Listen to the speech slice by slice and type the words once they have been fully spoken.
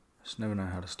Just never know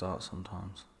how to start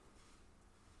sometimes.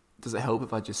 Does it help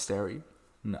if I just stare at you?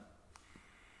 No.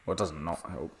 Well, it doesn't not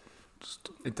help.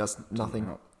 It does nothing.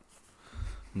 Help.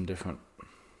 I'm different.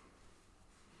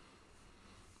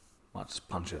 Might just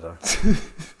punch you though.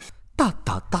 Da,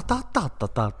 da, da, da, da, da,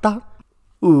 da, da.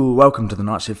 Ooh, welcome to the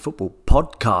Night Shift Football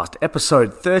Podcast,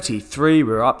 episode 33.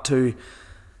 We're up to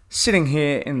sitting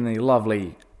here in the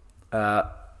lovely Night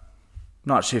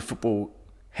Shift Football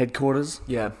headquarters.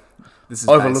 Yeah, this is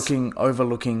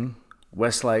overlooking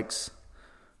West Lakes,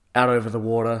 out over the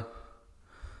water,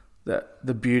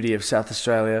 the beauty of South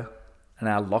Australia and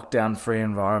our lockdown-free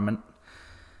environment.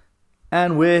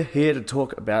 And we're here to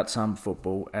talk about some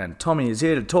football. And Tommy is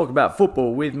here to talk about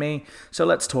football with me. So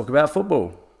let's talk about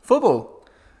football. Football?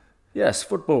 Yes,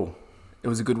 football. It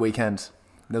was a good weekend.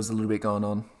 There was a little bit going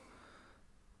on.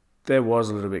 There was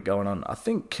a little bit going on. I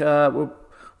think we're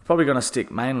probably going to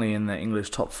stick mainly in the English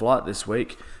top flight this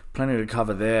week. Plenty to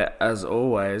cover there, as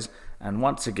always. And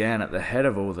once again, at the head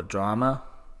of all the drama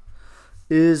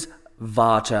is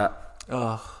VAR chat.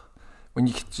 Oh, when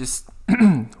you could just...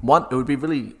 it would be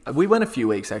really... We went a few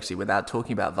weeks, actually, without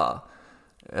talking about VAR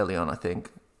early on, I think.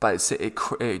 But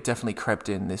it definitely crept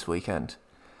in this weekend.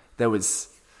 There was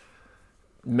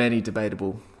many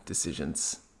debatable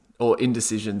decisions, or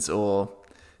indecisions, or,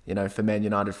 you know, for Man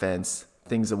United fans,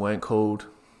 things that weren't called.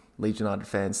 Leeds United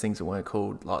fans, things that weren't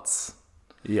called. Lots.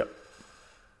 Yep.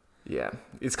 Yeah.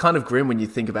 It's kind of grim when you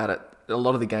think about it. A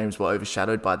lot of the games were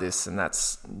overshadowed by this, and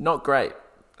that's not great.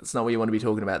 That's not what you want to be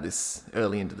talking about this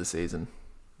early into the season.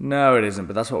 No, it isn't,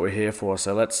 but that's what we're here for,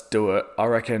 so let's do it. I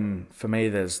reckon, for me,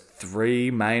 there's three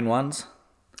main ones.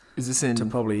 Is this in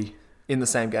the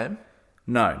same game?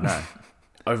 No.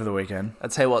 Over the weekend. I'd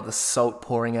tell you what, the salt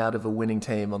pouring out of a winning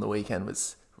team on the weekend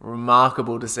was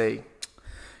remarkable to see.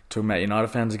 Talking about United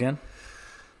fans again?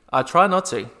 I try not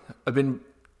to. I've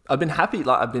been happy,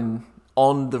 like I've been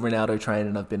on the Ronaldo train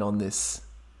and I've been on this.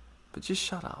 But just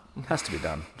shut up. It has to be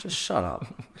done. Just shut up.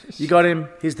 You got him.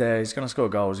 He's there. He's going to score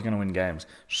goals. He's going to win games.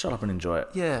 Shut up and enjoy it.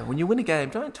 Yeah, when you win a game,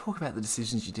 don't talk about the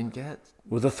decisions you didn't get.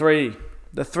 Well, the three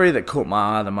that caught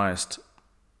my eye the most,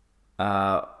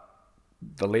 the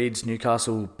Leeds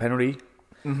Newcastle penalty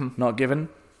not given,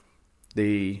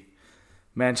 the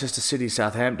Manchester City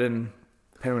Southampton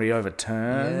penalty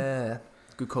overturned. Yeah,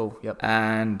 good call. Yep.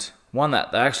 And one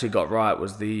that they actually got right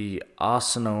was the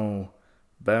Arsenal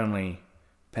Burnley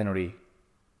penalty,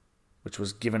 which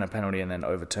was given a penalty and then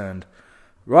overturned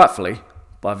rightfully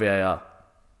by VAR.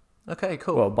 Okay,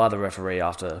 cool. Well, by the referee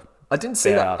after. I didn't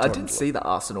see that. I didn't see the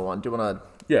Arsenal one. Do you want to?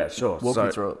 Yeah, sure. Walk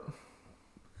me through it.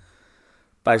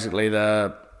 Basically,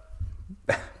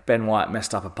 Ben White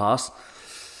messed up a pass,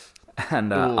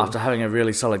 and after having a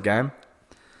really solid game,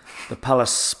 the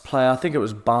Palace player, I think it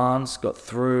was Barnes, got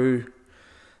through,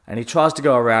 and he tries to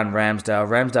go around Ramsdale.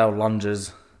 Ramsdale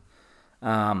lunges.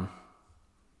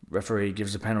 Referee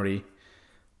gives a penalty,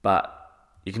 but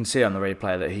you can see on the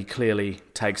replay that he clearly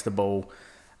takes the ball,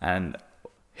 and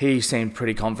he seemed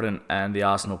pretty confident, and the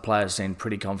Arsenal players seemed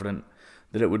pretty confident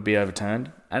that it would be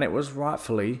overturned, and it was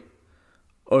rightfully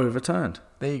overturned.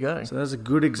 There you go. So there's a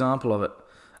good example of it.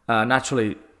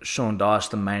 Naturally, Sean Dyche,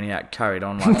 the maniac, carried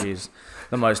on like he's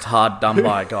the most hard done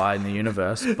by guy in the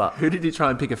universe. But who did he try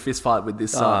and pick a fist fight with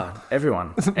this?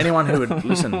 Everyone, anyone who would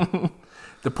listen.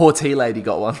 The poor tea lady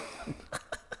got one.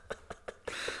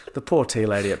 The poor tea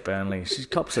lady at Burnley, she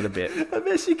cops it a bit. I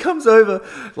bet she comes over,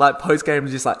 like, post-game,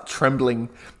 just, like, trembling,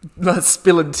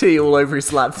 spilling tea all over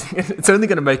his lap. It's only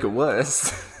going to make it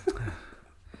worse.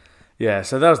 Yeah,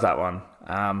 so that was that one.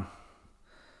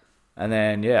 And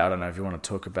then, I don't know if you want to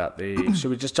talk about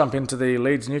should we just jump into the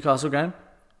Leeds Newcastle game?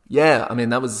 Yeah, I mean,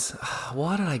 that was...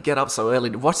 Why did I get up so early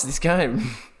to watch this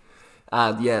game?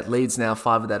 Leeds now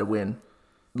 5 without a win.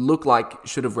 Looked like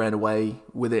should have ran away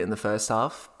with it in the first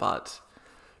half, but...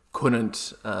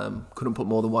 Couldn't put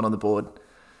more than one on the board.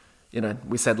 You know,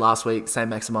 we said last week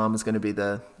Saint-Maximin was going to be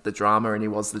the drama, and he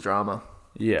was the drama.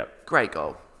 Yeah. Great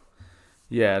goal.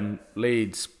 Yeah, and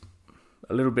Leeds,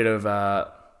 a little bit of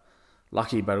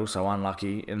lucky but also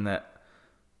unlucky in that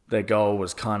their goal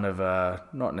was kind of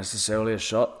not necessarily a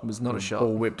shot. It was not a shot.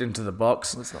 Ball whipped into the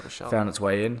box. It was not a shot. Found its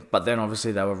way in. But then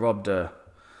obviously they were robbed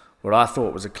what I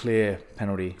thought was a clear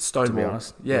penalty, to be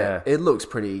honest. Yeah, it looks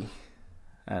pretty...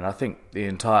 And I think the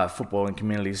entire footballing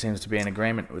community seems to be in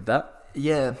agreement with that.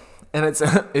 Yeah, and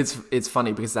it's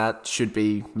funny because that should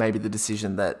be maybe the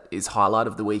decision that is highlight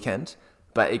of the weekend.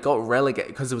 But it got relegated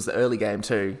because it was the early game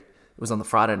too. It was on the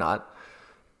Friday night.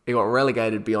 It got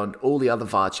relegated beyond all the other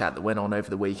VAR chat that went on over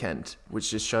the weekend,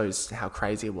 which just shows how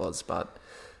crazy it was. But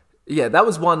yeah, that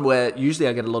was one where usually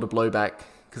I get a lot of blowback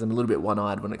because I'm a little bit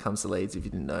one-eyed when it comes to Leeds, if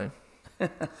you didn't know.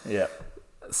 Yeah.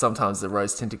 sometimes the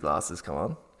rose-tinted glasses come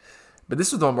on. But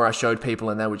this was the one where I showed people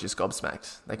and they were just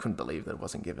gobsmacked. They couldn't believe that it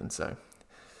wasn't given. So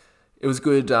it was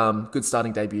good. Good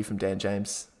starting debut from Dan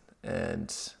James,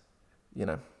 and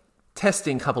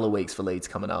testing couple of weeks for Leeds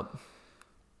coming up.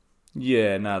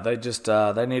 Yeah, no, they just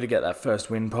they need to get that first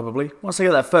win probably. Once they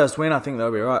get that first win, I think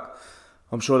they'll be right.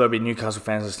 I'm sure there'll be Newcastle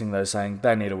fans listening though saying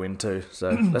they need a win too. So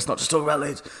let's not just talk about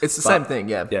Leeds. It's the same thing,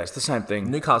 yeah. Yeah, it's the same thing.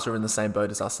 Newcastle are in the same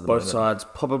boat as us at the Both moment. sides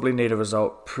probably need a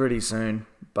result pretty soon,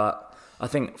 but I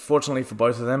think fortunately for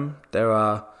both of them, there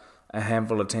are a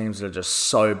handful of teams that are just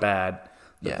so bad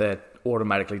that they're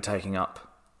automatically taking up.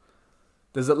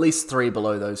 There's at least 3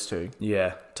 below those two.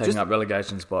 Yeah, taking up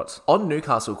relegation spots. On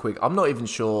Newcastle, quick, I'm not even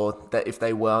sure that if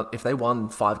they won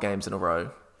 5 games in a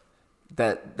row,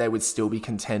 that they would still be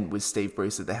content with Steve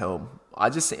Bruce at the helm. I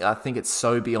think it's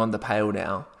so beyond the pale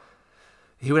now.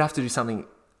 He would have to do something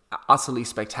utterly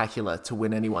spectacular to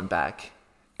win anyone back.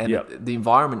 And the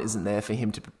environment isn't there for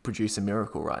him to produce a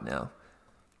miracle right now.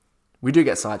 We do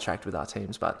get sidetracked with our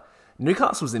teams, but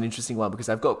Newcastle's an interesting one because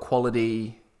they've got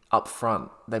quality up front.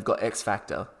 They've got X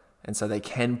factor, and so they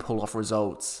can pull off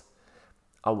results.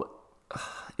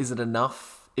 Is it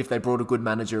enough? If they brought a good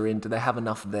manager in, do they have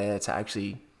enough there to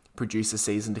actually produce a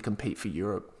season to compete for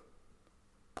Europe?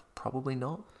 Probably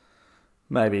not.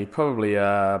 Maybe. Probably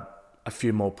a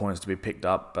few more points to be picked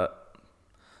up, but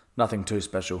nothing too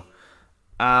special.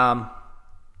 I'm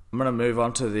going to move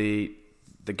on to the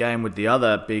game with the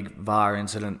other big VAR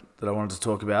incident that I wanted to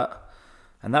talk about.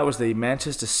 And that was the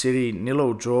Manchester City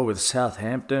 0-0 draw with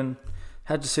Southampton.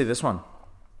 How'd you see this one?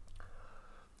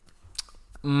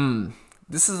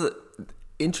 This is an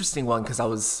interesting one because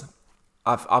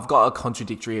I've got a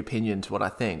contradictory opinion to what I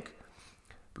think,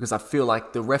 because I feel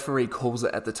like the referee calls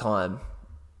it at the time,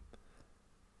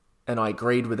 and I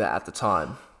agreed with it at the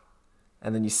time,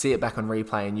 and then you see it back on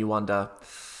replay and you wonder,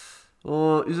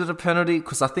 is it a penalty?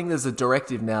 Because I think there's a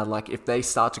directive now, like if they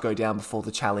start to go down before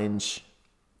the challenge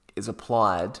is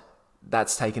applied,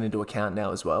 that's taken into account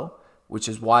now as well, which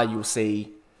is why you'll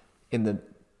see in the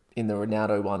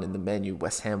Ronaldo one, in the Man U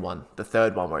West Ham one, the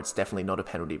third one where it's definitely not a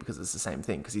penalty because it's the same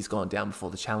thing because he's gone down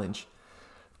before the challenge.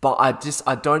 But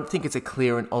I don't think it's a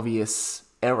clear and obvious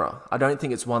error. I don't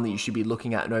think it's one that you should be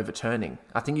looking at and overturning.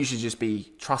 I think you should just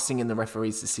be trusting in the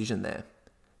referee's decision there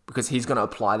because he's going to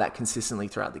apply that consistently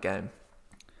throughout the game.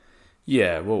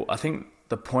 Yeah, well, I think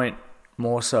the point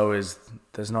more so is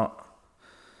there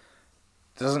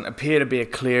doesn't appear to be a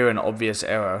clear and obvious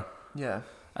error. Yeah.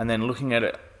 And then looking at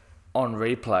it on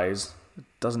replays, it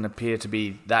doesn't appear to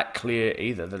be that clear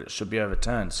either that it should be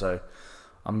overturned. So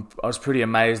I was pretty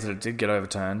amazed that it did get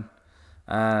overturned.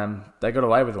 They got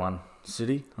away with one,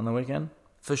 City, on the weekend.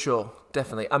 For sure,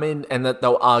 definitely. I mean, and that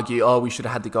they'll argue, we should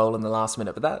have had the goal in the last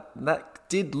minute, but that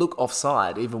did look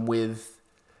offside, even with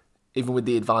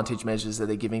the advantage measures that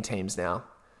they're giving teams now.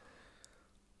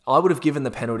 I would have given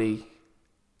the penalty.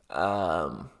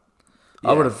 I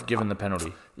would have given the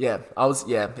penalty. Yeah,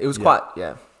 it was quite.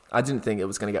 I didn't think it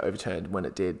was going to get overturned when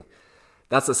it did.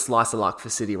 That's a slice of luck for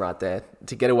City right there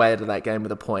to get away out of that game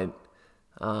with a point.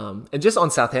 And just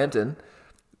on Southampton,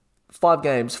 5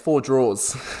 games, 4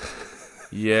 draws.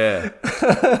 Yeah.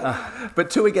 But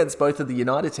 2 against both of the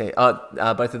United team,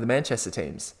 both of the Manchester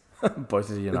teams. Both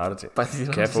of the United teams. Both of the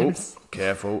United teams.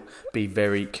 Careful. Be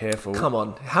very careful. Come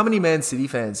on. How many Man City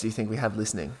fans do you think we have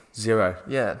listening? 0.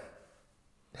 Yeah.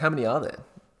 How many are there?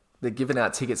 They're giving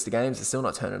out tickets to games, they're still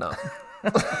not turning up.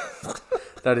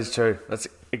 That is true. That's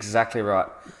exactly right.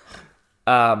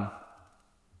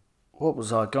 What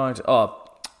was I going to...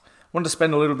 wanted to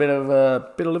spend a little bit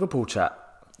of Liverpool chat.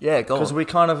 Yeah, go on. Because we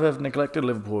kind of have neglected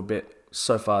Liverpool a bit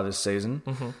so far this season,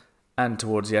 and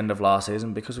towards the end of last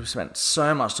season, because we spent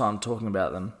so much time talking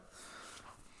about them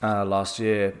last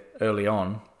year, early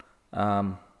on.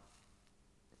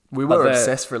 We were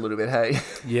obsessed for a little bit, hey?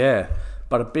 Yeah,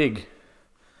 but a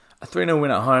 3-0 win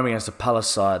at home against a Palace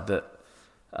side that...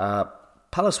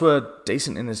 Palace were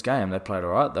decent in this game. They played all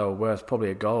right. They were worth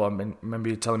probably a goal. Remember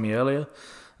you telling me earlier.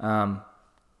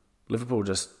 Liverpool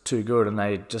just too good, and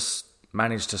they just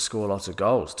managed to score lots of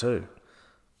goals too.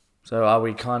 So are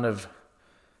we kind of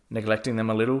neglecting them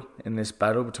a little in this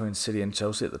battle between City and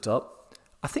Chelsea at the top?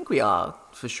 I think we are,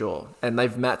 for sure. And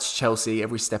they've matched Chelsea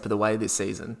every step of the way this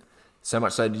season. So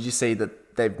much so, did you see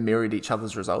that they've mirrored each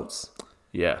other's results?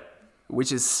 Yeah.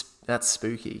 That's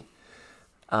spooky.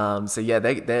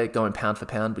 They're going pound for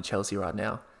pound with Chelsea right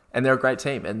now. And they're a great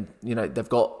team. And, they've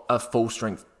got a full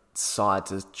strength side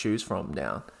to choose from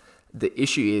now. The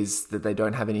issue is that they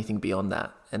don't have anything beyond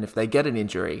that. And if they get an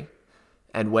injury,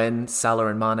 and when Salah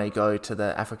and Mane go to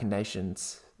the African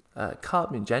Nations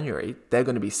Cup in January, they're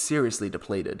going to be seriously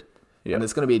depleted. Yeah. And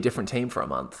it's going to be a different team for a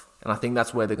month. And I think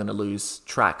that's where they're going to lose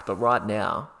track. But right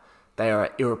now, they are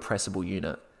an irrepressible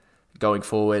unit. Going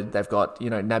forward, they've got,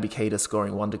 Naby Keita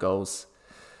scoring wonder goals.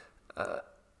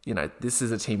 This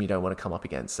is a team you don't want to come up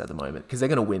against at the moment because they're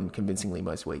going to win convincingly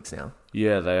most weeks now.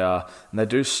 Yeah, they are. And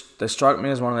they strike me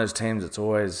as one of those teams that's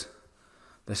always...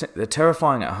 They're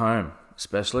terrifying at home,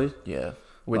 especially. Yeah,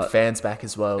 with But fans back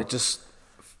as well.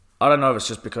 I don't know if it's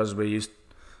just because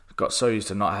got so used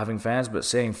to not having fans, but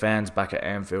seeing fans back at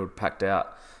Anfield packed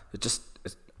out,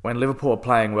 when Liverpool are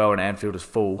playing well and Anfield is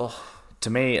full, to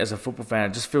me as a football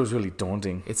fan, it just feels really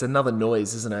daunting. It's another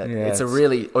noise, isn't it? Yeah, it's a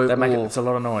really overall... It's a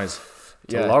lot of noise.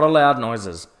 It's Yeah. a lot of loud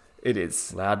noises. It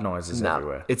is. Loud noises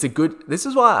everywhere. It's a good... This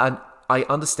is why I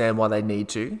understand why they need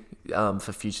to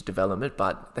for future development,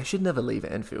 but they should never leave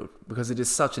Anfield because it is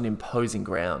such an imposing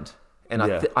ground. And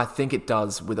I think it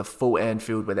does with a full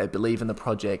Anfield where they believe in the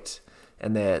project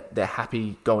and they're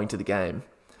happy going to the game.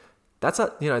 That's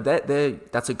a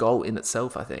goal in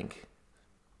itself, I think.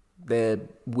 They're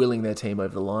willing their team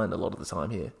over the line a lot of the time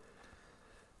here.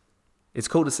 It's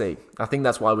cool to see. I think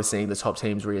that's why we're seeing the top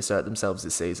teams reassert themselves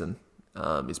this season.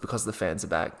 It's because the fans are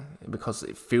back and because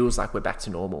it feels like we're back to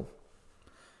normal.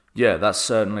 Yeah, that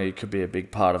certainly could be a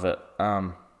big part of it.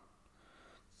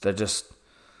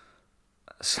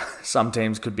 Some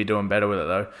teams could be doing better with it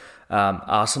though.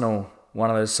 Arsenal, one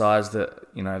of those sides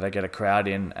that, they get a crowd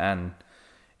in, and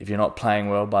if you're not playing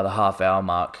well by the half-hour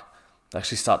mark, they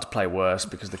actually start to play worse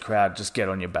because the crowd just get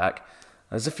on your back.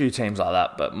 There's a few teams like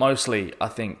that, but mostly, I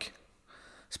think,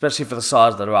 especially for the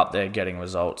sides that are up there getting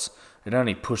results, it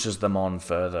only pushes them on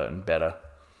further and better.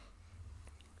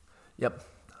 Yep.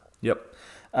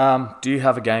 Do you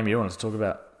have a game you wanted to talk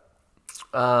about?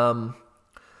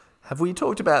 Have we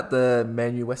talked about the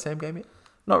Man U West Ham game yet?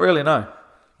 Not really, no.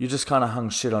 You just kind of hung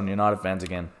shit on United fans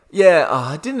again. Yeah,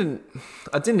 I didn't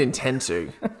intend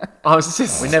to.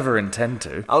 We never intend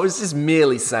to. I was just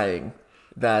merely saying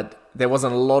that there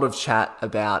wasn't a lot of chat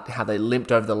about how they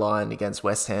limped over the line against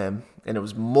West Ham, and it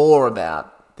was more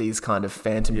about these kind of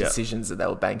phantom decisions that they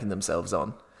were banking themselves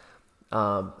on.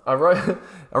 I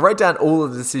wrote down all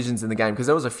of the decisions in the game because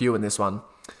there was a few in this one.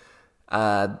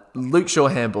 Luke Shaw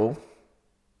handball,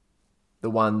 the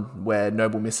one where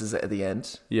Noble misses it at the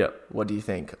end. Yeah. What do you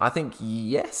think? I think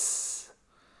yes.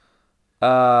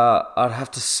 I'd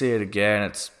have to see it again.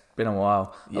 It's been a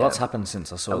while. Yeah. A lot's happened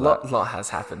since I saw A lot has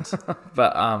happened.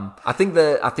 But I think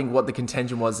what the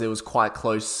contention was, it was quite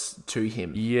close to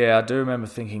him. yeah, I do remember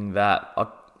thinking that.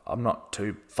 I'm not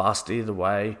too fussed either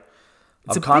way.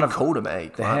 It's I'm a kind big of call to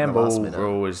make. The right, handball last minute.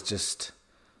 rule is just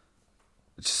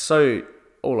so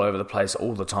all over the place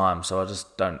all the time. So I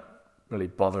just don't really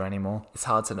bother anymore. It's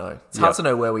hard to know. It's hard to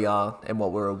know where we are and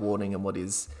what we're awarding and what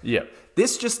is. Yeah.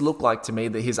 This just looked like to me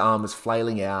that his arm was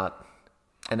flailing out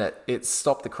and it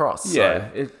stopped the cross. Yeah,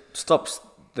 it stops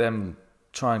them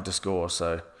trying to score.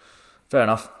 So fair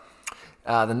enough.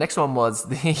 The next one was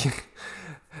the...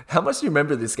 How much do you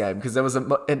remember this game? Because there was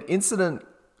an incident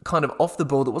kind of off the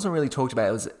ball that wasn't really talked about.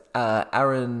 It was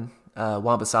Aaron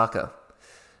Wan-Bissaka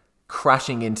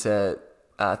crashing into,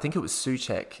 I think it was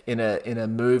Souček, in a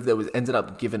move that was ended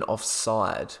up given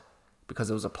offside because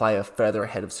there was a player further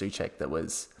ahead of Souček that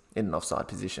was in an offside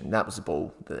position. That was the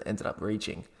ball that ended up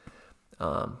reaching.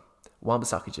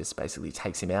 Wan-Bissaka just basically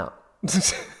takes him out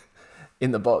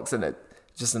in the box, and it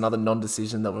just another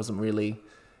non-decision that wasn't really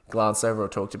glanced over or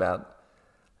talked about.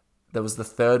 There was the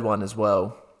third one as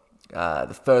well.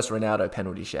 The first Ronaldo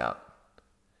penalty shout,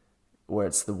 where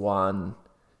it's the one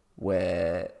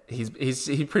where he's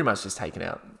pretty much just taken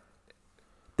out.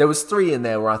 There was 3 in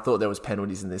there where I thought there was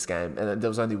penalties in this game, and there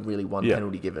was only really one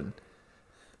penalty given.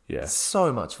 Yeah.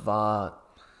 So much VAR.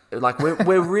 Like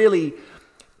we're really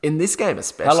in this game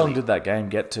especially. How long did that game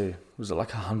get to? Was it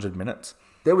like 100 minutes?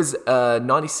 There was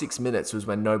 96 minutes was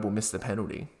when Noble missed the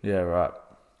penalty. Yeah, right.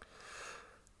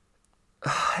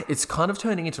 It's kind of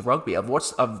turning into rugby.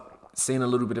 I've seen a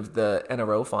little bit of the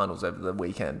NRL finals over the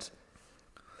weekend.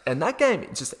 And that game,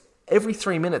 just every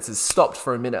 3 minutes is stopped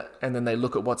for a minute, and then they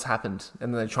look at what's happened,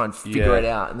 and then they try and figure it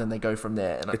out, and then they go from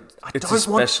there. And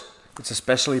It's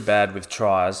especially bad with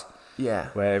tries. Yeah.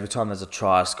 Where every time there's a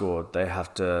try scored,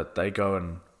 they go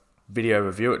and video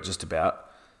review it just about.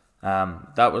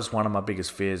 That was one of my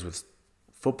biggest fears with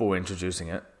football introducing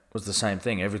it, was the same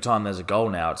thing. Every time there's a goal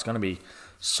now, it's going to be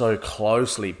so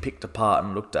closely picked apart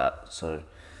and looked at.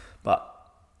 But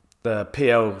the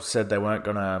PL said they weren't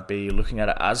going to be looking at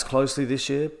it as closely this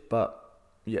year, but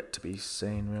yet to be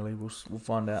seen, really. We'll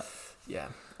find out. Yeah.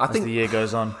 As the year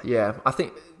goes on. Yeah, I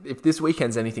think if this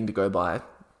weekend's anything to go by,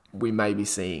 we may be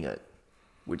seeing it,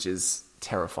 which is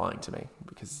terrifying to me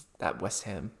because that West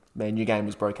Ham Man U game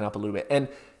was broken up a little bit. And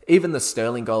Even the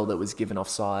Sterling goal that was given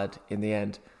offside in the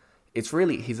end,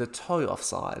 he's a toe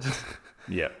offside.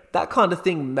 Yeah. That kind of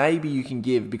thing maybe you can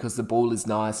give because the ball is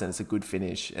nice and it's a good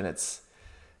finish and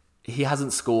he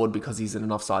hasn't scored because he's in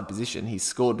an offside position. He's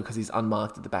scored because he's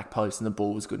unmarked at the back post and the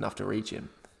ball was good enough to reach him.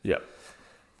 Yep.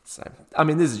 So, I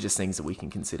mean, these are just things that we can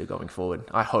consider going forward.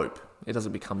 I hope it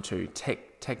doesn't become too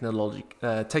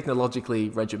technologically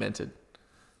regimented.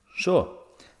 Sure.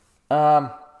 I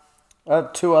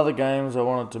have two other games I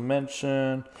wanted to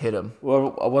mention. Hit them.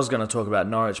 Well, I was going to talk about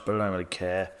Norwich, but I don't really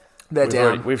care. They're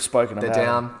down. We've spoken about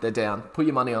them. They're down. Put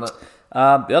your money on it. The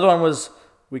other one was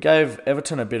we gave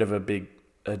Everton a bit of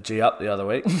a G up the other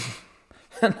week.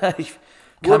 And they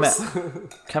came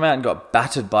out and got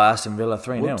battered by Aston Villa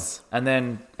 3-0.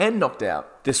 And knocked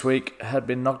out. This week had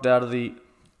been knocked out of the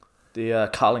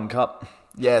Carling Cup.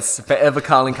 Yes, forever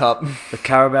Carling Cup. The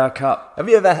Carabao Cup. Have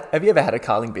you ever had a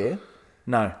Carling beer?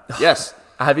 No. Yes.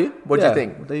 Have you? What do you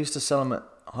think? They used to sell them at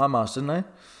Highmarsh, didn't they?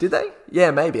 Did they?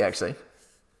 Yeah, maybe actually.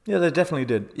 Yeah, they definitely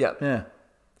did. Yeah. Yeah.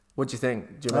 What do you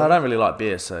think? Do I don't really like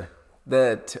beer, so.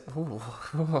 Do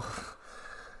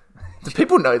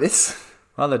people know this?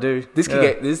 Well, they do. This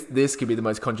could be the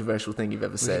most controversial thing you've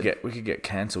ever said. We could get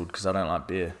cancelled because I don't like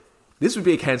beer. This would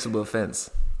be a cancelable offence.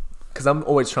 Because I'm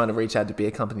always trying to reach out to beer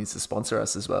companies to sponsor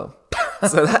us as well.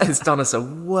 So that has done us a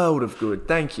world of good.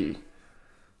 Thank you.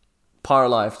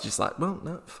 Pyrolife just like, well,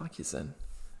 no, fuck you, son.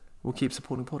 We'll keep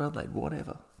supporting Port Adelaide,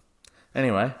 whatever.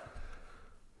 Anyway.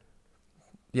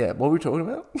 Yeah, what were we talking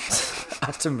about?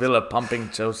 Aston Villa pumping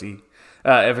Everton.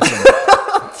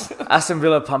 Aston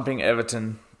Villa pumping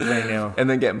Everton 3-0. And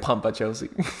then getting pumped by Chelsea.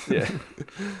 Yeah.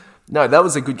 No, that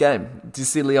was a good game. Did you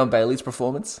see Leon Bailey's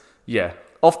performance? Yeah.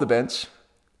 Off the bench.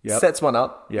 Yep. Sets one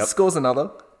up. Yep. Scores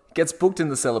another. Gets booked in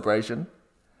the celebration.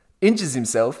 Injures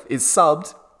himself. Is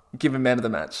subbed. Given man of the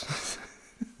match.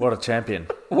 What a champion.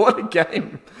 What a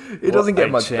game. It doesn't get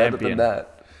much better than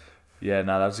that. Yeah,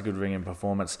 no, that was a good ringing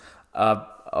performance. I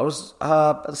was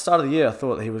at the start of the year, I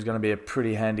thought that he was going to be a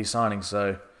pretty handy signing,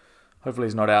 so hopefully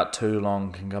he's not out too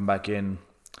long, can come back in.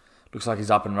 Looks like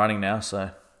he's up and running now,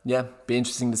 so. Yeah, be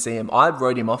interesting to see him. I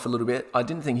wrote him off a little bit. I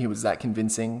didn't think he was that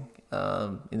convincing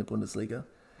in the Bundesliga.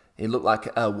 He looked like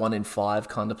a 1 in 5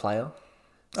 kind of player.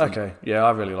 So okay, yeah,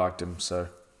 I really liked him, so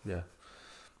yeah.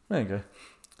 There you go.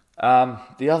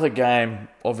 The other game,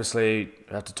 obviously,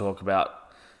 we have to talk about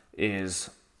is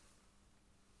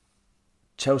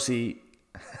Chelsea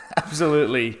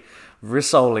absolutely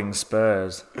rissoling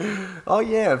Spurs. Oh,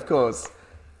 yeah, of course.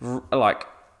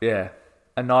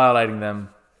 Annihilating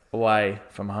them away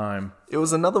from home. It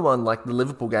was another one like the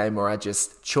Liverpool game where I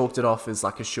just chalked it off as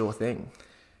like a sure thing.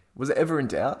 Was it ever in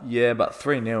doubt? Yeah, but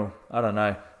 3-0, I don't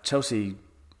know. Chelsea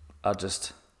are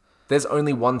just... There's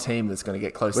only one team that's going to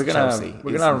get close to Chelsea.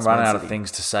 We're going to run out of things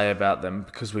to say about them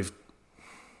because we've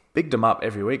bigged them up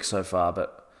every week so far,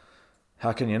 but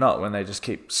how can you not when they just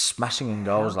keep smashing in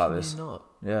goals like this? How can you not?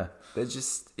 Yeah. They're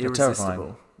just irresistible.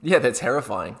 Terrifying. Yeah, they're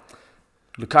terrifying.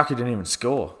 Lukaku didn't even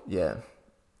score. Yeah.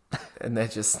 And they're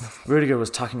just... Rudiger was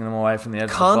tucking them away from the edge of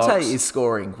the box. Kante is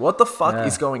scoring. What the fuck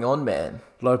is going on, man?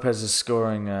 Lopez is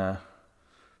scoring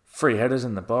free headers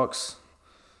in the box.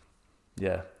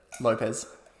 Yeah. Lopez.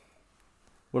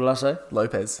 What did I say?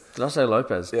 Lopez. Did I say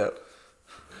Lopez? Yeah.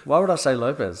 Why would I say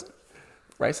Lopez?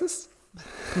 Racist?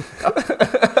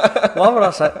 Why would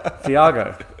I say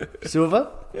Thiago Silva?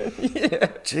 Yeah.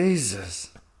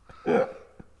 Jesus. Well,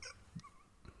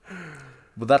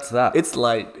 that's that. It's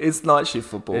late. It's night shift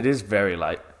football. It is very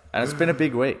late. And it's been a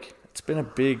big week.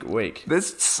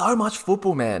 There's so much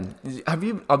football, man. I've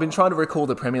been trying to recall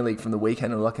the Premier League from the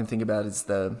weekend, and all I can think about is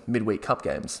the midweek cup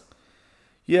games.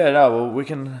 Yeah, no, well, we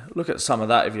can look at some of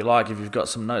that if you like, if you've got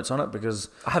some notes on it, because...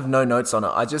 I have no notes on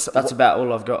it. That's about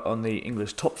all I've got on the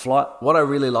English top flight. What I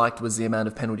really liked was the amount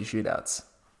of penalty shootouts.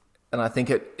 And I think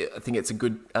it's a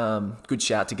good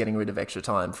shout to getting rid of extra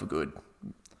time for good.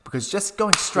 Because just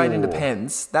going straight into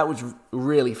pens, that was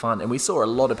really fun. And we saw a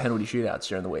lot of penalty shootouts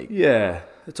during the week. Yeah,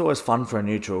 it's always fun for a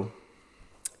neutral.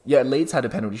 Yeah, Leeds had a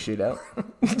penalty shootout.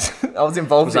 I was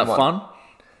involved in one. Was that fun?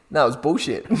 No, it was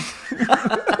bullshit.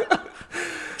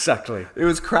 Exactly. It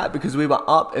was crap because we were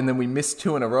up and then we missed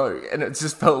 2 in a row. And it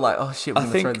just felt like, oh shit, we're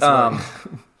going to throw this away.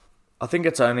 I think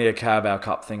it's only a Carabao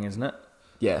Cup thing, isn't it?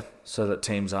 Yeah. So that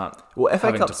teams aren't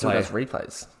FA Cup still has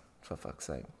replays, for fuck's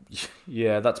sake.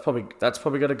 Yeah, that's probably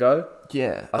got to go.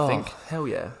 Yeah. I think. Hell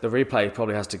yeah. The replay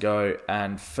probably has to go.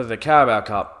 And for the Carabao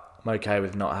Cup, I'm okay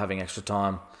with not having extra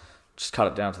time. Just cut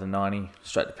it down to the 90,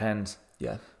 straight to pens.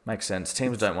 Yeah. Makes sense.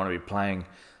 Teams don't want to be playing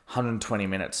 120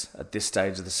 minutes at this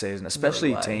stage of the season,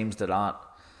 especially teams that aren't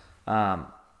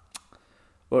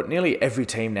well, nearly every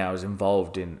team now is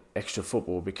involved in extra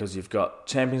football because you've got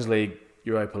Champions League,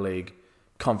 Europa League,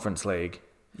 Conference League.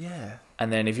 Yeah.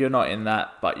 And then if you're not in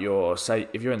that, but if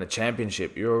you're in the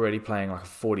Championship, you're already playing like a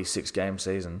 46-game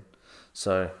season.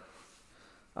 So,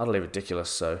 utterly ridiculous.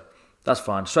 So, that's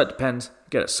fine. Straight to pens.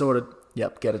 Get it sorted.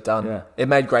 Yep, get it done. Yeah. It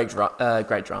made great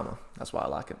drama. That's why I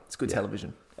like it. It's good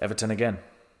television. Everton again.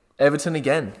 Everton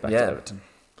again. Back to Everton.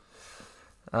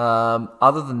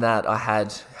 Other than that, I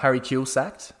had Harry Kewell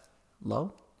sacked.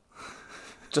 Lol.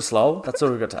 Just lol. That's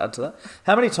all we've got to add to that.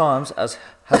 How many times has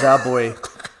our boy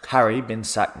Harry been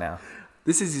sacked now?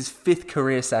 This is his 5th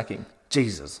career sacking.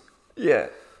 Jesus. Yeah.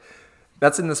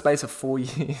 That's in the space of 4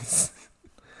 years.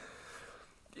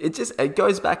 It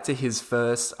goes back to his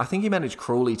first... I think he managed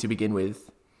Crawley to begin with,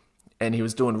 and he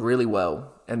was doing really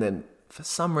well. And then, for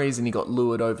some reason, he got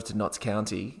lured over to Notts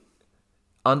County,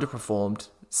 underperformed,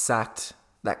 sacked.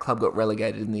 That club got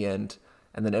relegated in the end.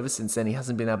 And then ever since then, he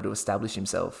hasn't been able to establish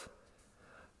himself.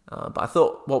 But I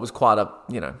thought what was quite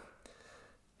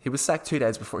he was sacked 2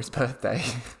 days before his birthday.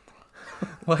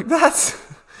 Like, that's...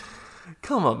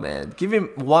 Come on, man. Give him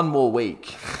one more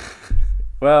week.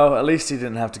 Well, at least he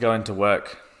didn't have to go into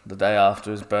work the day after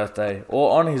his birthday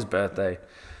or on his birthday.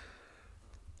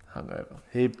 Hungover.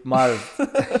 He might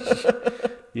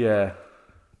have... Yeah.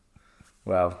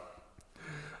 Well,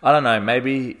 I don't know.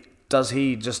 Maybe... Does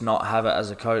he just not have it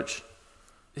as a coach?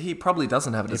 He probably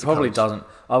doesn't have it as a coach. He probably doesn't.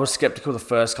 I was sceptical the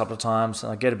first couple of times,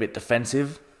 and I get a bit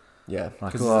defensive. Yeah,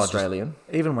 like, because he's Australian.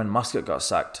 Even when Muscat got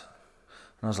sacked,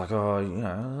 and I was like,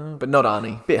 But not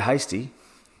Arnie. Bit hasty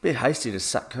to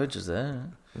sack coaches there.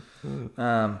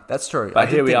 That's true. But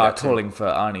here we are calling for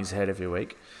Arnie's head every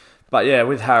week. But yeah,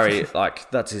 with Harry,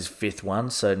 that's his 5th one,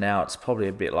 so now it's probably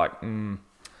a bit like...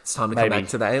 It's time to come back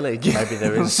to the A-League. Maybe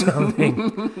there is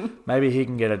something. Maybe he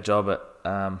can get a job at...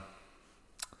 I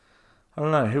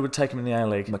don't know. Who would take him in the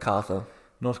A-League? MacArthur.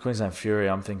 North Queensland Fury,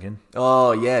 I'm thinking.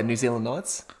 Oh, yeah. New Zealand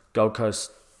Knights. Gold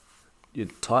Coast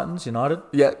Titans, United?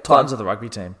 Yeah. Titans are the rugby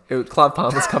team. Clive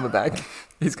Palmer's coming back.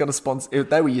 He's going to sponsor...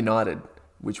 They were United,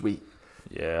 which we...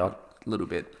 Yeah. A little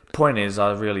bit. Point is,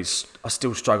 I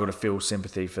still struggle to feel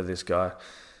sympathy for this guy.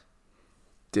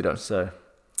 Ditto. So...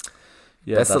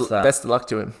 Yeah, best of luck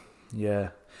to him. Yeah.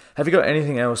 Have you got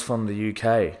anything else from the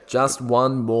UK? Just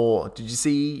one more. Did you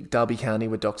see Derby County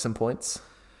with Doxon points?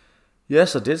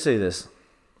 Yes, I did see this.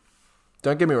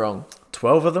 Don't get me wrong.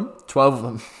 12 of them? 12 of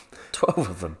them. 12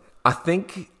 of them. I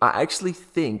actually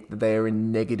think that they are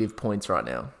in negative points right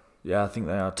now. Yeah, I think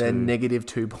they are too. They're negative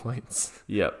 2 points.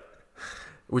 Yep.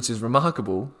 Which is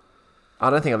remarkable. I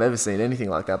don't think I've ever seen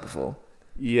anything like that before.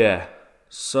 Yeah.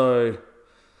 So...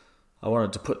 I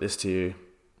wanted to put this to you,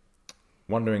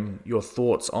 wondering your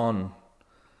thoughts on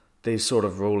these sort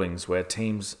of rulings where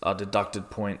teams are deducted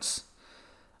points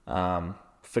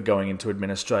for going into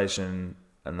administration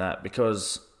and that,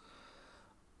 because,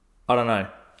 I don't know,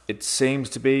 it seems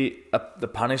to be the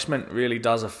punishment really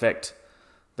does affect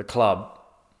the club,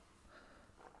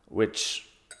 which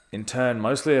in turn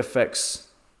mostly affects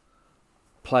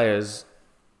players,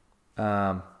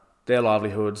 their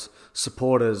livelihoods,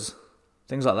 supporters,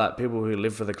 things like that, people who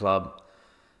live for the club.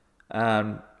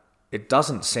 It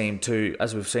doesn't seem to,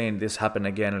 as we've seen this happen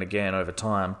again and again over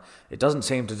time, it doesn't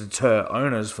seem to deter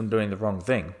owners from doing the wrong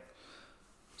thing.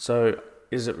 So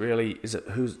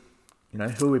who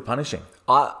are we punishing?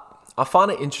 I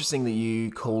find it interesting that you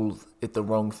call it the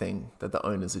wrong thing that the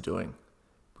owners are doing.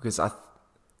 Because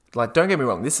don't get me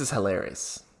wrong, this is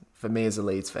hilarious for me as a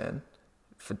Leeds fan,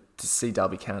 to see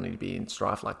Derby County be in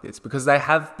strife like this, because they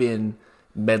have been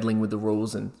meddling with the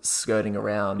rules and skirting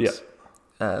around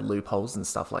loopholes and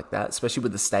stuff like that, especially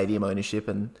with the stadium ownership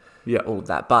and all of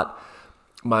that. But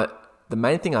the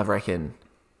main thing I reckon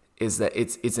is that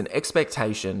it's an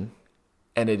expectation,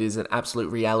 and it is an absolute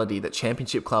reality that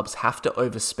championship clubs have to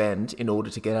overspend in order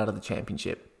to get out of the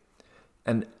championship.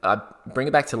 And I bring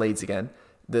it back to Leeds again.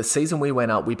 The season we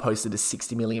went up, we posted a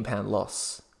 £60 million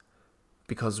loss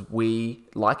because we,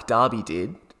 like Derby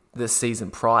did, the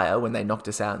season prior when they knocked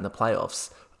us out in the playoffs,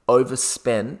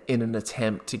 overspent in an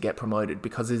attempt to get promoted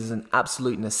because it is an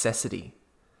absolute necessity.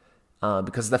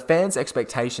 Because the fans'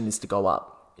 expectation is to go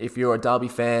up. If you're a Derby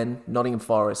fan, Nottingham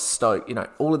Forest, Stoke,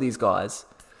 all of these guys,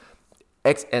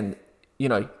 within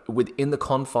the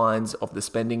confines of the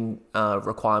spending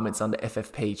requirements under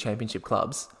FFP championship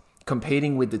clubs,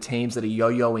 competing with the teams that are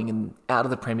yo-yoing and out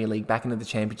of the Premier League back into the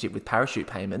championship with parachute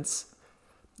payments,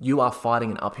 you are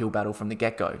fighting an uphill battle from the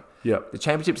get-go. Yep. The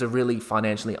Championship's a really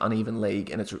financially uneven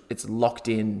league, and it's locked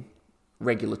in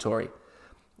regulatory.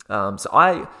 So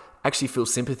I actually feel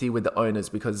sympathy with the owners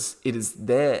because it is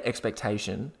their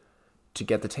expectation to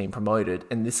get the team promoted,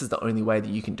 and this is the only way that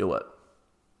you can do it.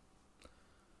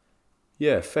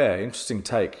 Yeah, fair. Interesting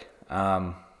take.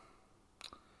 Yeah,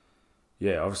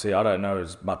 obviously I don't know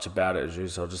as much about it as you,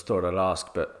 so I just thought I'd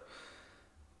ask, but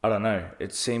I don't know.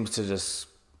 It seems to just...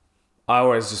 I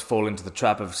always just fall into the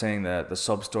trap of seeing the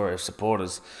sob story of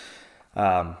supporters.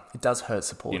 It does hurt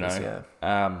supporters, yeah.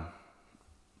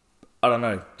 I don't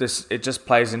know. It just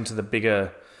plays into the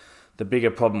bigger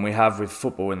problem we have with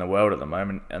football in the world at the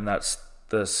moment, and that's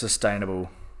the sustainable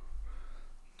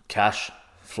cash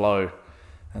flow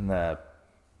and the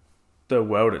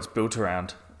world it's built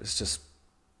around. It's just,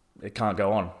 it can't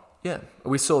go on. Yeah,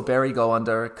 we saw Bury go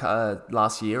under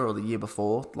last year or the year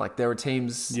before. Like, there are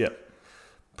teams,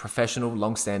 professional,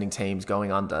 long-standing teams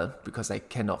going under because they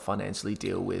cannot financially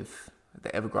deal with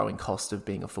the ever-growing cost of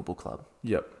being a football club.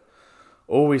 Yep.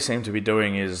 All we seem to be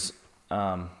doing is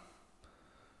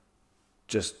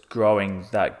just growing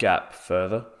that gap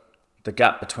further. The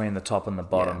gap between the top and the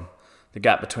bottom. The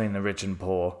gap between the rich and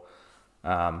poor.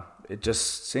 It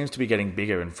just seems to be getting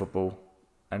bigger in football,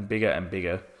 and bigger and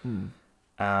bigger.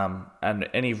 And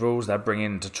any rules they bring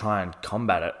in to try and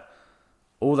combat it,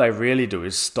 all they really do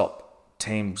is stop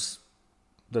teams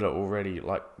that are already,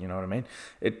 like, you know what I mean?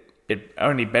 It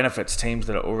only benefits teams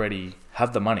that already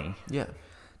have the money. Yeah.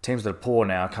 Teams that are poor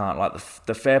now can't, like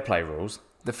the fair play rules.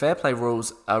 The fair play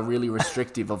rules are really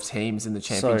restrictive of teams in the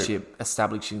Championship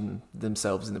establishing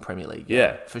themselves in the Premier League.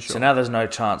 Yeah, for sure. So now there's no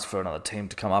chance for another team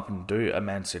to come up and do a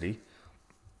Man City.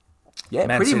 Yeah,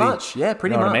 Man pretty City, much. Yeah,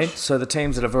 pretty you know much. What I mean? So the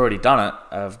teams that have already done it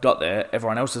have got there.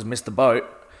 Everyone else has missed the boat,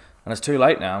 and it's too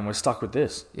late now, and we're stuck with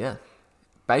this. Yeah.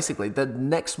 Basically, the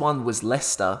next one was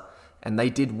Leicester, and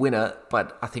they did win it,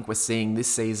 but I think we're seeing this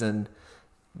season,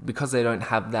 because they don't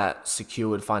have that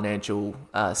secured financial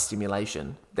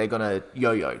stimulation, they're going to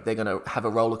yo-yo. They're going to have a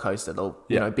roller coaster. They'll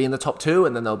be in the top two,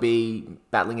 and then they'll be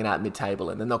battling it out mid-table,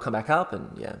 and then they'll come back up,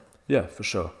 and yeah. Yeah, for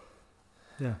sure.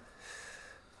 Yeah.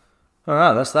 All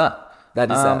right, that's that. That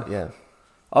is that, yeah.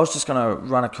 I was just going to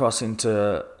run across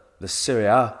into the Serie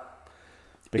A.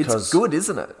 Because it's good,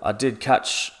 isn't it? I did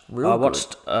catch... I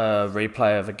watched a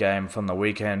replay of a game from the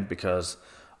weekend because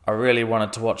I really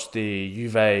wanted to watch the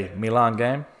Juve-Milan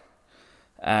game,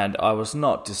 and I was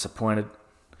not disappointed.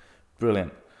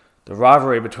 Brilliant. The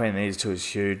rivalry between these two is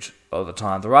huge all the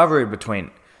time. The rivalry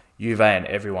between Juve and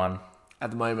everyone.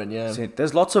 At the moment, yeah. See,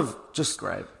 there's lots of just...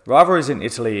 Great. Rivalries in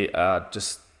Italy are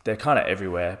just... They're kind of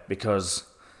everywhere because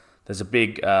there's a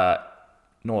big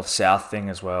north-south thing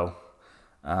as well.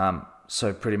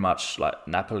 So pretty much like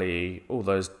Napoli, all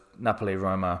those Napoli,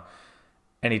 Roma,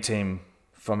 any team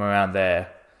from around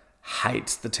there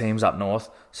hates the teams up north.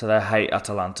 So they hate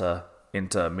Atalanta,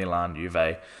 Inter, Milan,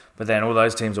 Juve. But then all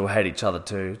those teams will hate each other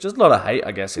too. Just a lot of hate,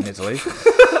 I guess, in Italy.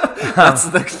 That's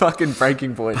the fucking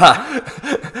breaking point.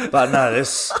 But no,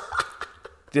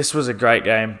 this was a great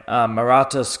game.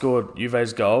 Morata scored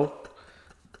Juve's goal.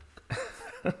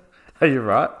 Are you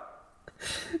right?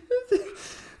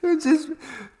 Just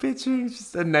picturing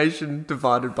just a nation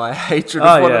divided by hatred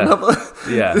of one another.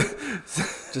 Yeah.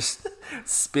 Just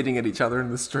spitting at each other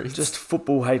in the streets. Just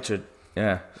football hatred.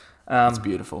 Yeah. It's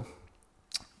beautiful.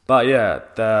 But yeah,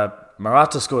 the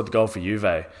Morata scored the goal for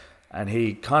Juve, and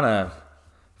he kind of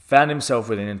found himself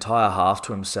with an entire half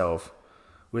to himself,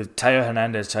 with Teo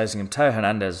Hernandez chasing him. Teo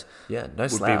Hernandez would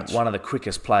be one of the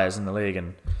quickest players in the league,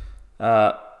 and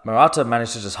Morata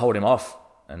managed to just hold him off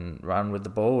and run with the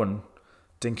ball and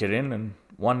dink it in, and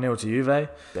 1-0 to Juve.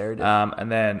 Buried it.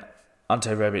 And then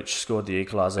Ante Rebic scored the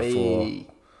equaliser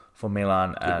for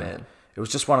Milan. And it was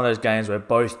just one of those games where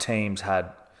both teams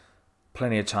had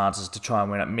plenty of chances to try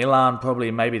and win it. Milan probably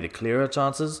maybe the clearer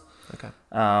chances. Okay.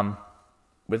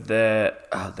 With their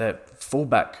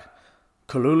fullback,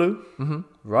 Kalulu,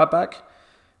 right back.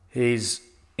 He's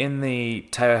in the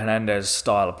Teo Hernandez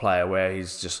style of player where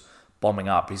he's just bombing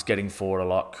up. He's getting forward a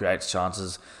lot, creates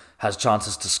chances, has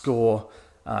chances to score.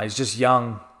 He's just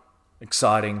young,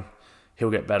 exciting. He'll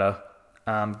get better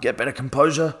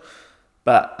composure.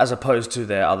 But as opposed to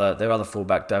their other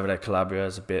fullback, Davide Calabria,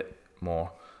 is a bit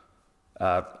more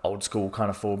old school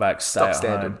kind of fullback. Stock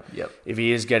standard. Yep. If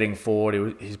he is getting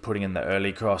forward, he's putting in the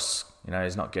early cross.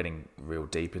 He's not getting real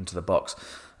deep into the box.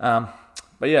 But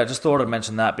yeah, just thought I'd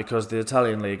mention that because the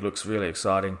Italian league looks really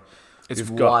exciting. It's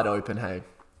wide open, hey.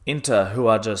 Inter, who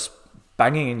are just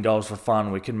banging in goals for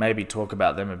fun. We can maybe talk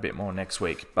about them a bit more next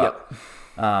week. But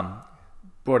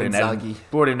brought in Edin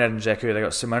Dzeko. They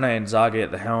got Simone Inzaghi at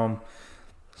the helm.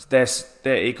 They're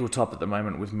equal top at the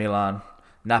moment with Milan.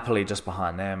 Napoli just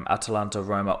behind them. Atalanta,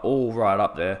 Roma, all right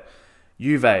up there.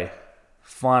 Juve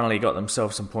finally got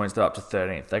themselves some points. They're up to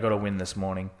 13th. They got a win this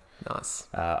morning. Nice.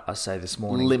 I say this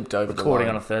morning. Limped over the line. Recording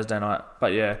on a Thursday night.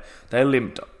 But yeah, they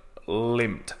limped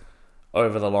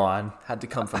over the line Had to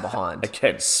come from behind.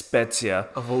 against Spezia.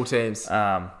 Of all teams.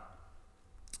 Found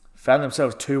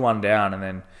themselves 2-1 down and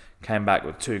then came back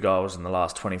with 2 goals in the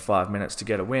last 25 minutes to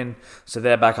get a win. So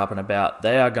they're back up and about.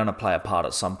 They are going to play a part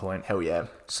at some point. Hell yeah.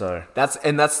 So That's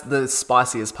the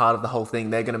spiciest part of the whole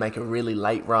thing. They're going to make a really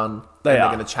late run. They and are.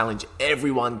 They're going to challenge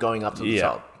everyone going up to the yeah,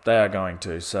 top. they are going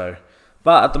to. So,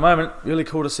 but at the moment, really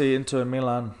cool to see Inter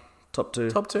Milan top 2.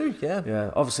 Top 2, yeah.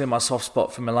 Yeah, obviously my soft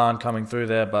spot for Milan coming through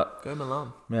there, but Go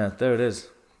Milan. yeah, there it is.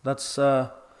 That's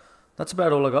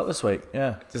about all I got this week.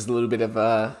 Yeah, Just a little bit of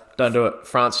don't do it.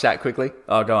 France chat quickly.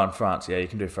 Oh, go on, France. Yeah, you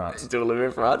can do France. Do a little bit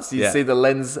of France. You Yeah. see the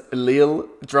Lens Lille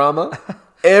drama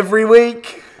every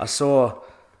week.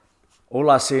 All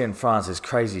I see in France is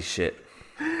crazy shit.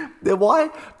 Then why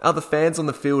are the fans on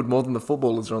the field more than the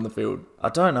footballers are on the field? I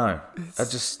don't know.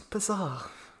 Bizarre.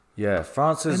 Yeah,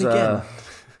 France is And again.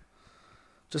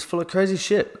 just full of crazy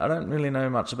shit. I don't really know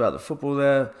much about the football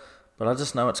there, but I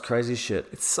just know it's crazy shit.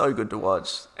 It's so good to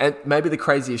watch. And maybe the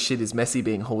craziest shit is Messi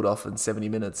being hauled off in 70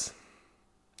 minutes.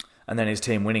 And then his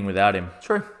team winning without him.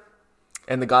 True.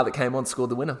 And the guy that came on scored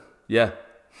the winner. Yeah.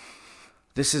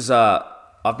 This is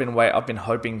I've been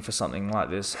hoping for something like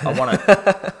this. I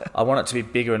want it to be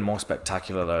bigger and more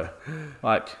spectacular though.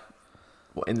 Like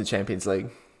What, in the Champions League?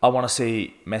 I want to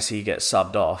see Messi get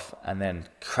subbed off and then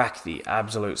crack the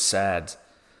absolute sads,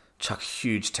 chuck a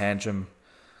huge tantrum.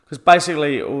 Because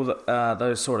basically all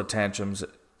those sort of tantrums,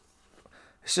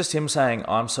 it's just him saying,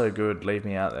 "I'm so good, leave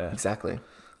me out there. Exactly.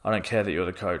 I don't care that you're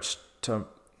the coach.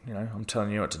 I'm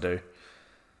telling you what to do."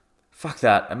 Fuck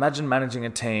that. Imagine managing a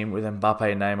team with Mbappe,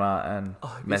 Neymar, and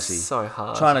It'd be Messi. so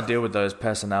hard. Trying to deal with those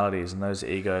personalities and those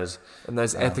egos. And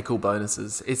those ethical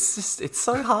bonuses. It's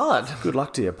so hard. Good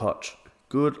luck to you, Poch.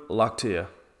 Good luck to you.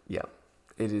 Yeah,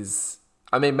 it is.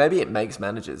 I mean, maybe it makes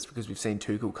managers because we've seen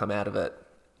Tuchel come out of it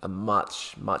a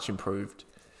much, much improved.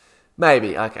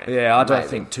 Maybe, okay. Yeah, I don't Maybe.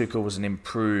 think Tuchel was an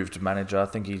improved manager. I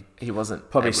think he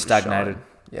wasn't probably able to stagnated shine.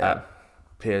 Yeah, at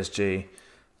PSG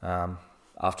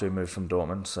after he moved from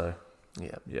Dortmund. So,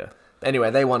 yeah. yeah. Anyway,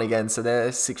 they won again, so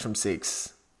they're 6 from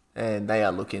 6, and they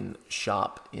are looking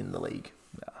sharp in the league.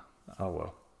 Oh,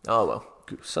 well. Oh well.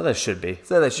 So there should be.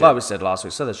 So there should. Like we said last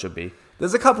week, so there should be.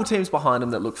 There's a couple teams behind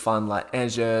them that look fun, like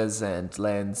Angers and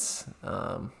Lens.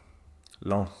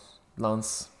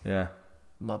 Lens. Yeah.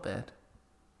 My bad.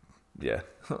 Yeah.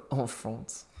 En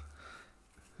France.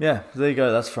 Yeah, there you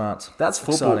go. That's France. That's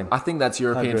football. Exciting. I think that's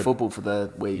European good. football for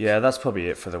the week. Yeah, that's probably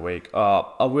it for the week.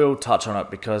 I will touch on it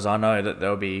because I know that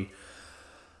there'll be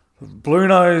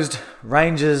blue-nosed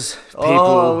Rangers people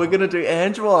Oh, we're gonna do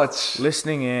Ange Watch.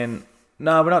 listening in.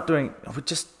 No, we're not doing.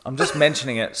 I'm just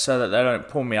mentioning it so that they don't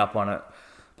pull me up on it.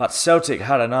 But Celtic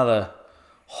had another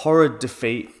horrid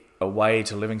defeat away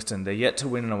to Livingston. They're yet to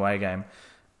win an away game.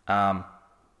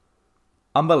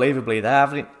 Unbelievably, they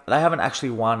haven't actually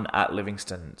won at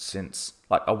Livingston since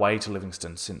away to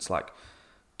Livingston since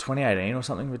 2018 or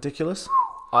something ridiculous.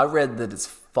 I read that it's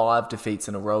 5 defeats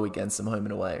in a row against them home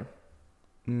and away.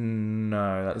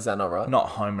 No, Is that not right? not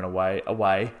home and away.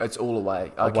 Away, It's all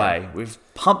away. Okay. away. We've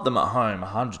pumped them at home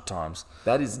 100 times.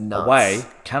 That is nuts. Away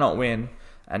cannot win,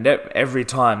 and every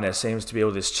time there seems to be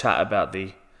all this chat about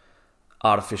the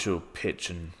artificial pitch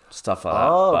and stuff like that.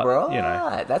 Oh, But, right. You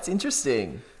know, That's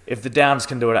interesting. if the Downs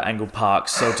can do it at Angle Park,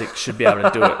 Celtic should be able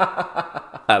to do it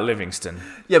at Livingston.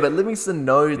 Yeah, but Livingston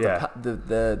know Yeah.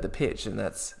 the pitch, and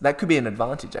that could be an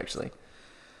advantage actually.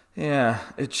 Yeah,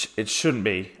 it shouldn't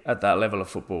be at that level of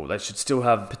football. They should still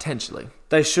have. Potentially.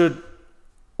 They should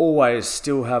always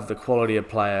still have the quality of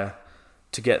player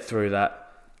to get through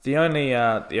that. The only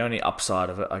upside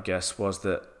of it, I guess, was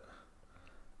that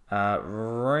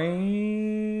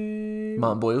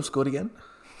Martin Boyle scored again.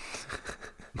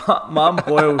 Martin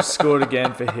Boyle scored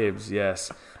again for Hibs,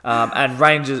 yes. And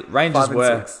Rangers 5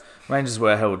 and 6.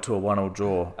 were held to a 1-1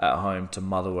 draw at home to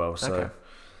Motherwell. So,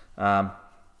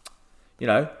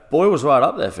 Boyle was right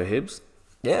up there for Hibs.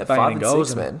 Yeah, Banging 5 and goals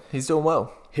 6, and- man. He's doing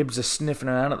well. Hibs are sniffing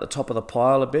around at the top of the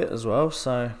pile a bit as well.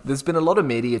 So There's been a lot of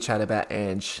media chat about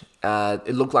Ange.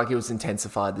 It looked like it was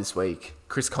intensified this week.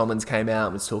 Chris Commons came out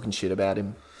and was talking shit about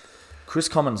him. Chris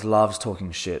Commons loves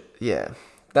talking shit. Yeah,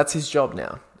 that's his job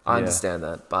now. I Yeah. understand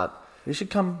that, but You should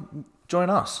come join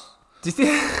us. do you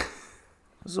think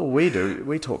This is all we do.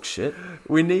 We talk shit.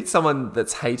 we need someone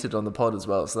that's hated on the pod as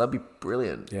well? So that'd be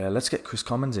brilliant. Yeah, let's get Chris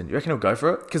Commons in. You reckon he'll go for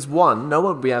it? Because 1, no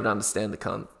one would be able to understand the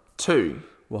cunt. 2,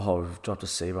 Whoa, we've dropped a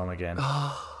C-bomb again.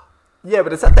 yeah,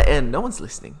 but it's at the end. No one's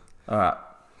listening. All right,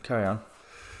 carry on.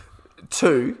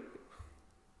 2,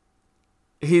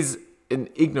 he's an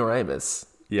ignoramus.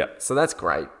 Yeah. So that's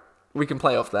great. We can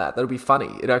play off that. That'll be funny.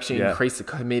 It'll actually Yeah. increase the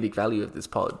comedic value of this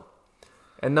pod.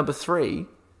 And number 3,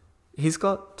 He's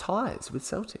got ties with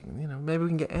Celtic. You know, maybe we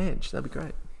can get Ange. That'd be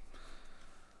great.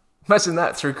 Imagine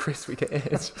that through Chris, we get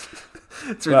Ange.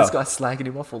 Through this guy slagging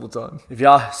him off all the time. If you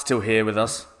are still here with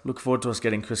us, look forward to us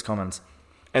getting Chris Commons.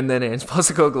 And then Ange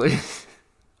Postecoglou.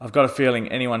 I've got a feeling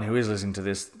anyone who is listening to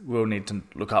this will need to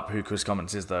look up who Chris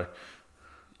Commons is, though.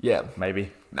 Yeah.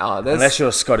 Maybe. No, unless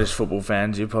you're Scottish football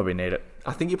fans, you probably need it.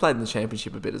 I think he played in the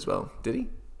Championship a bit as well. Did he?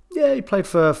 Yeah, he played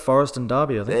for Forest and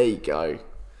Derby, I think. There you go.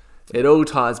 It all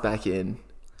ties back in.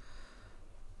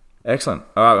 Excellent.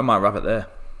 All right, we might wrap it there.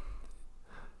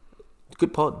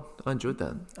 Good pod. I enjoyed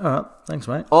that. All right, thanks,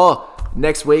 mate. Oh,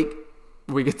 next week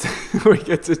we get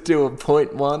to do a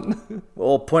point one.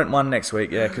 Or point one next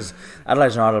week, yeah, because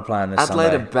Adelaide United are playing this Sunday.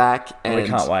 Adelaide are back, and we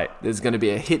can't wait. There's going to be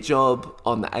a hit job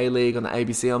on the A-League on the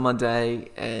ABC on Monday,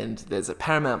 and there's a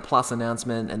Paramount Plus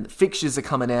announcement, and the fixtures are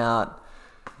coming out.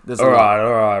 There's a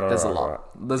lot. There's a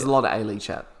lot. There's a lot of A-League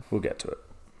chat. We'll get to it.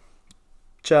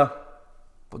 Ciao.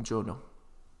 Buongiorno.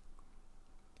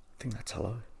 I think that's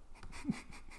hello.